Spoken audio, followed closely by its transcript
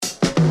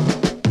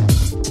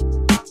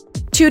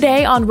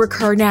Today on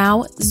Recur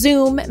Now,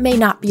 Zoom may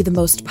not be the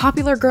most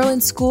popular girl in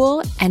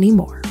school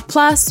anymore.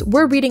 Plus,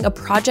 we're reading a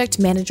project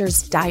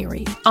manager's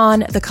diary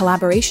on the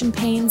collaboration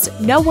pains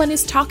no one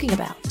is talking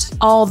about.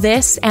 All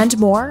this and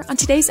more on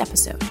today's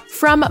episode.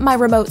 From my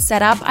remote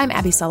setup, I'm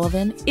Abby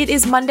Sullivan. It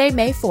is Monday,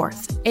 May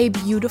 4th, a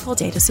beautiful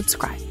day to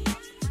subscribe.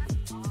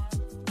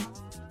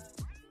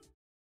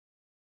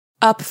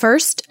 Up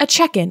first, a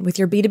check-in with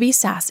your B2B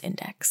SaaS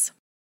index.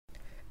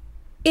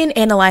 In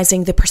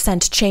analyzing the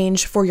percent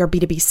change for your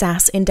B2B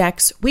SaaS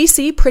index, we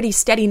see pretty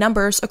steady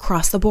numbers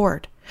across the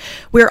board.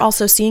 We're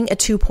also seeing a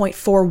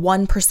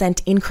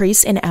 2.41%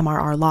 increase in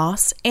MRR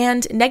loss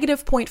and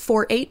negative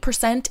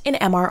 0.48% in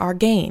MRR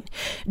gain,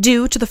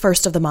 due to the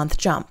first of the month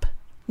jump,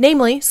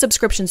 namely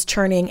subscriptions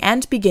churning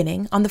and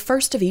beginning on the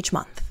first of each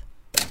month.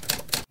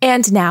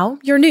 And now,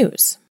 your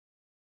news.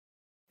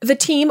 The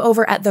team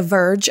over at The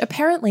Verge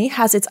apparently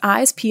has its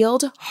eyes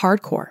peeled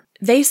hardcore.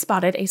 They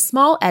spotted a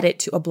small edit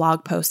to a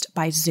blog post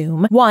by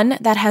Zoom, one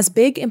that has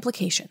big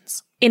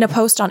implications. In a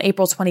post on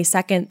April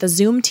 22nd, the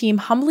Zoom team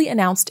humbly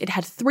announced it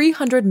had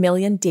 300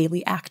 million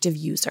daily active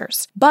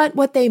users. But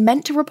what they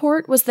meant to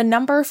report was the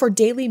number for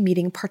daily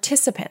meeting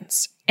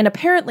participants. And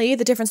apparently,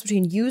 the difference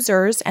between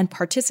users and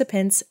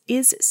participants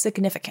is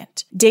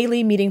significant.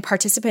 Daily meeting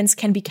participants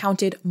can be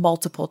counted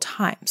multiple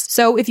times.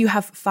 So if you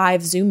have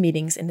 5 Zoom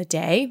meetings in a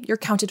day, you're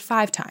counted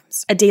 5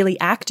 times. A daily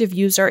active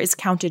user is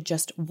counted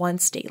just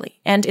once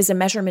daily, and is a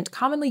measurement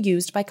commonly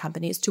used by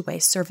companies to weigh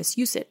service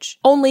usage.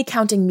 Only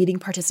counting meeting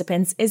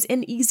participants is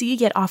an easy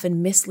yet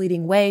often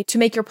misleading way to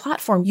make your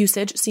platform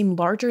usage seem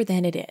larger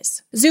than it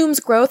is. Zoom's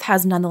growth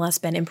has nonetheless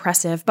been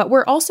impressive, but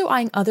we're also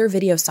eyeing other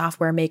video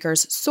software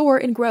makers soar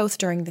in growth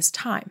during this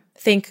time.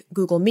 Think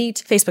Google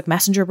Meet, Facebook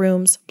Messenger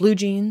Rooms,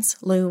 BlueJeans,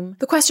 Loom.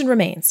 The question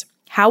remains,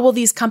 how will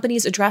these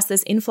companies address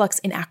this influx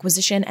in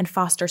acquisition and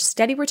foster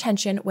steady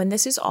retention when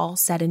this is all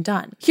said and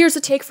done? Here's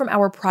a take from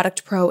our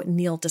product pro,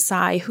 Neil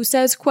Desai, who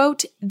says,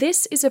 quote,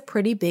 "This is a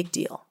pretty big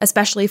deal,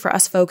 especially for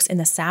us folks in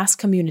the SaaS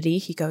community,"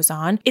 he goes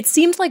on. "It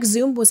seemed like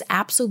Zoom was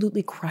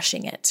absolutely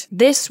crushing it.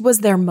 This was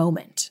their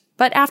moment.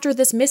 But after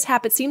this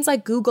mishap, it seems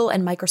like Google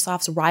and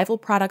Microsoft's rival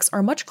products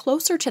are much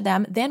closer to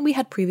them than we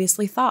had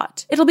previously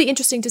thought. It'll be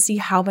interesting to see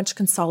how much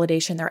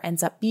consolidation there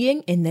ends up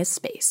being in this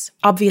space.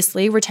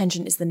 Obviously,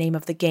 retention is the name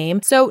of the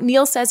game, so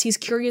Neil says he's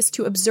curious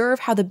to observe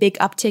how the big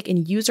uptick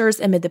in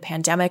users amid the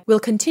pandemic will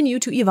continue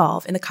to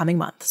evolve in the coming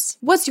months."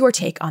 What's your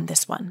take on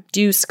this one?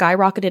 Do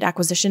skyrocketed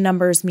acquisition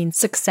numbers mean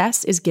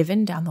success is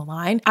given down the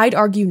line? I'd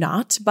argue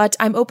not, but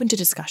I'm open to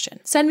discussion.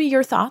 Send me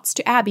your thoughts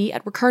to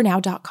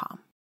abby@recurnow.com.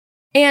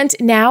 And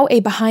now a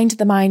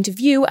behind-the-mind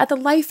view at the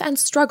life and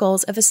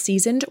struggles of a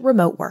seasoned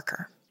remote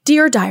worker.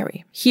 Dear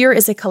Diary, here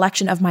is a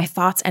collection of my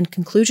thoughts and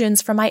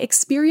conclusions from my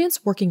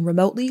experience working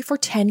remotely for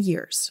 10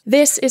 years.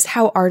 This is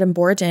how Artem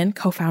Borodin,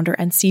 co-founder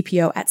and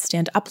CPO at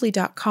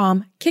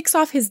Standuply.com, kicks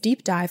off his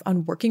deep dive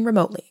on working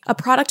remotely, a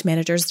product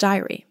manager's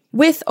diary.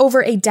 With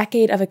over a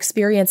decade of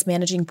experience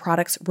managing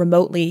products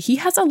remotely, he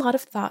has a lot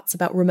of thoughts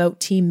about remote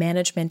team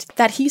management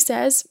that he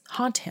says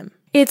haunt him.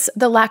 It's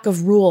the lack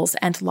of rules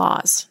and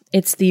laws.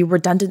 It's the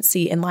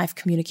redundancy in live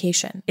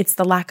communication. It's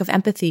the lack of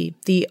empathy,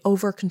 the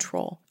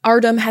over-control.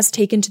 Artem has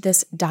taken to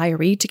this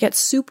diary to get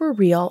super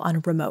real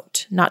on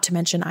remote. Not to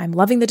mention, I'm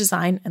loving the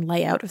design and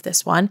layout of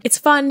this one. It's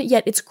fun,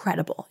 yet it's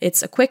credible.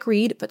 It's a quick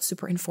read, but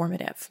super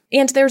informative.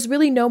 And there's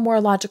really no more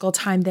logical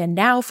time than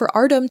now for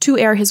Artem to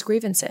air his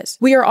grievances.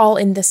 We are all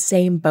in the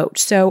same boat,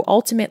 so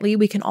ultimately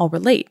we can all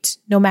relate,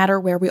 no matter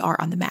where we are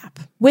on the map.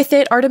 With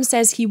it, Artem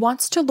says he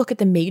wants to look at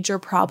the major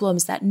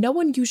problems that no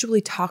one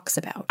usually talks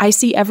about. I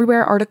see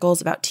everywhere articles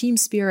about team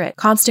spirit,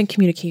 constant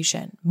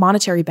communication,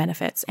 monetary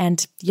benefits,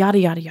 and yada,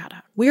 yada,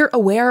 yada. We're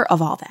aware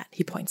of all that,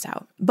 he points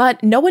out.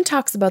 But no one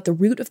talks about the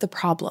root of the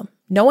problem.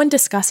 No one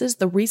discusses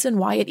the reason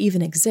why it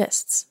even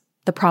exists.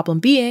 The problem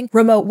being,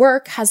 remote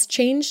work has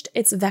changed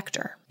its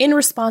vector. In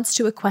response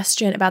to a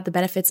question about the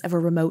benefits of a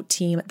remote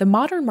team, the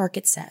modern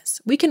market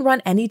says, we can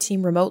run any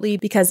team remotely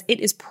because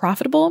it is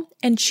profitable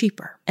and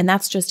cheaper. And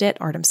that's just it,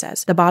 Artem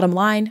says. The bottom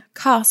line,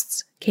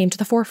 costs, came to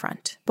the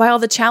forefront, while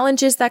the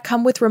challenges that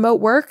come with remote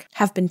work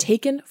have been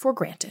taken for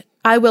granted.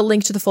 I will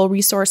link to the full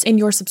resource in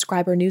your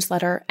subscriber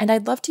newsletter, and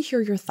I'd love to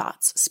hear your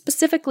thoughts,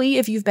 specifically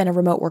if you've been a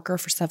remote worker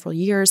for several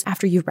years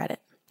after you've read it.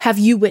 Have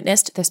you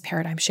witnessed this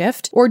paradigm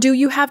shift, or do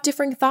you have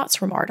differing thoughts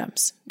from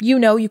Artem's? You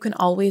know you can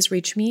always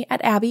reach me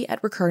at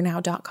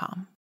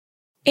abby@recurnow.com.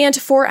 And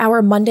for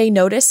our Monday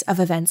notice of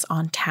events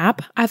on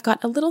tap, I've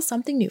got a little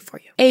something new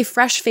for you. A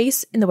fresh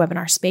face in the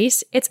webinar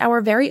space, it's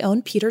our very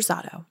own Peter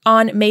Zotto.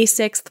 On May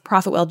 6th,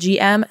 Profitwell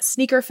GM,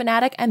 sneaker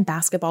fanatic, and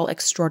basketball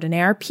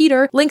extraordinaire,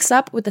 Peter links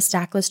up with the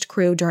Stacklist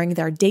crew during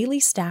their Daily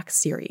Stack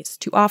series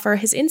to offer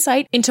his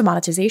insight into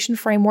monetization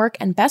framework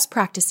and best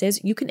practices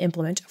you can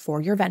implement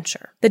for your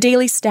venture. The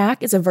Daily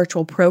Stack is a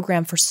virtual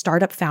program for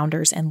startup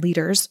founders and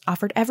leaders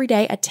offered every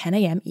day at 10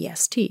 a.m.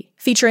 EST,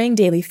 featuring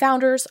daily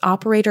founders,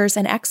 operators,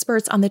 and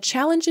experts on the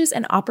challenges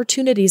and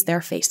opportunities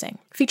they're facing,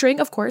 featuring,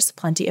 of course,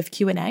 plenty of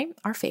Q&A,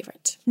 our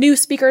favorite. New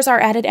speakers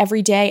are added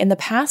every day, and the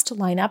past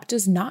lineup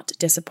does not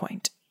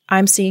disappoint.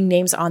 I'm seeing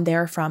names on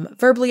there from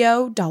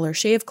Verblio, Dollar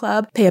Shave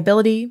Club,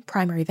 Payability,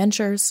 Primary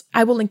Ventures.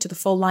 I will link to the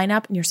full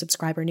lineup in your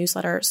subscriber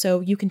newsletter so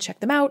you can check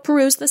them out,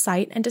 peruse the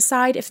site, and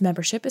decide if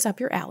membership is up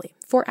your alley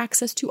for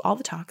access to all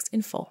the talks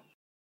in full.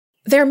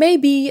 There may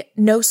be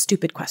no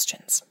stupid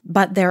questions,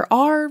 but there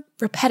are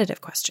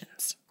repetitive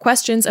questions.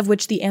 Questions of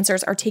which the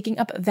answers are taking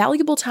up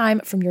valuable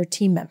time from your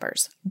team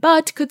members,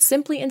 but could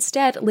simply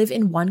instead live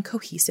in one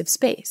cohesive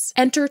space.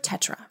 Enter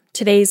Tetra,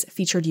 today's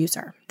featured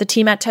user. The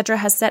team at Tetra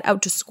has set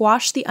out to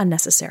squash the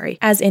unnecessary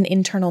as an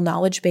internal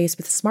knowledge base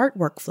with smart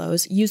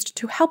workflows used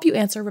to help you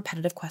answer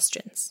repetitive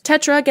questions.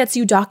 Tetra gets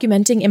you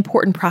documenting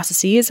important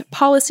processes,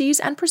 policies,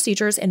 and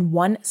procedures in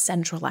one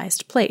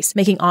centralized place,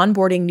 making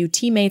onboarding new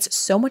teammates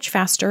so much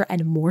faster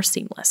and more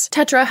seamless.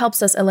 Tetra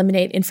helps us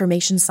eliminate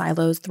information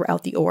silos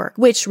throughout the org,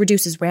 which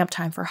reduces ramp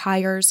time for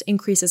hires,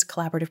 increases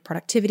collaborative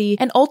productivity,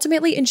 and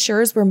ultimately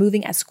ensures we're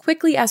moving as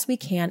quickly as we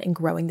can in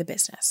growing the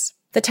business.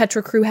 The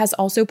Tetra crew has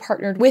also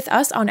partnered with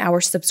us on our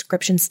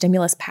subscription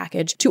stimulus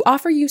package to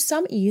offer you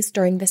some ease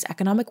during this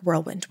economic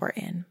whirlwind we're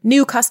in.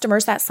 New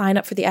customers that sign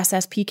up for the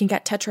SSP can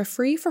get Tetra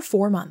free for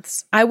 4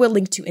 months. I will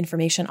link to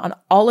information on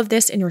all of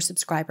this in your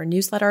subscriber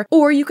newsletter,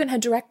 or you can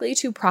head directly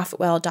to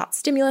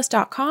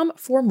profitwell.stimulus.com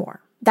for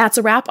more. That's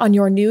a wrap on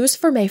your news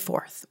for May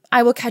 4th.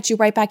 I will catch you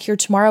right back here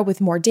tomorrow with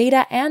more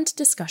data and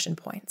discussion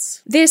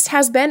points. This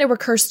has been a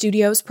Recur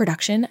Studios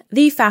production,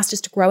 the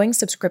fastest growing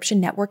subscription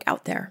network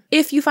out there.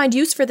 If you find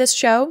use for this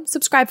show,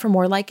 subscribe for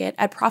more like it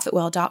at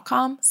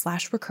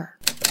profitwell.com/recur.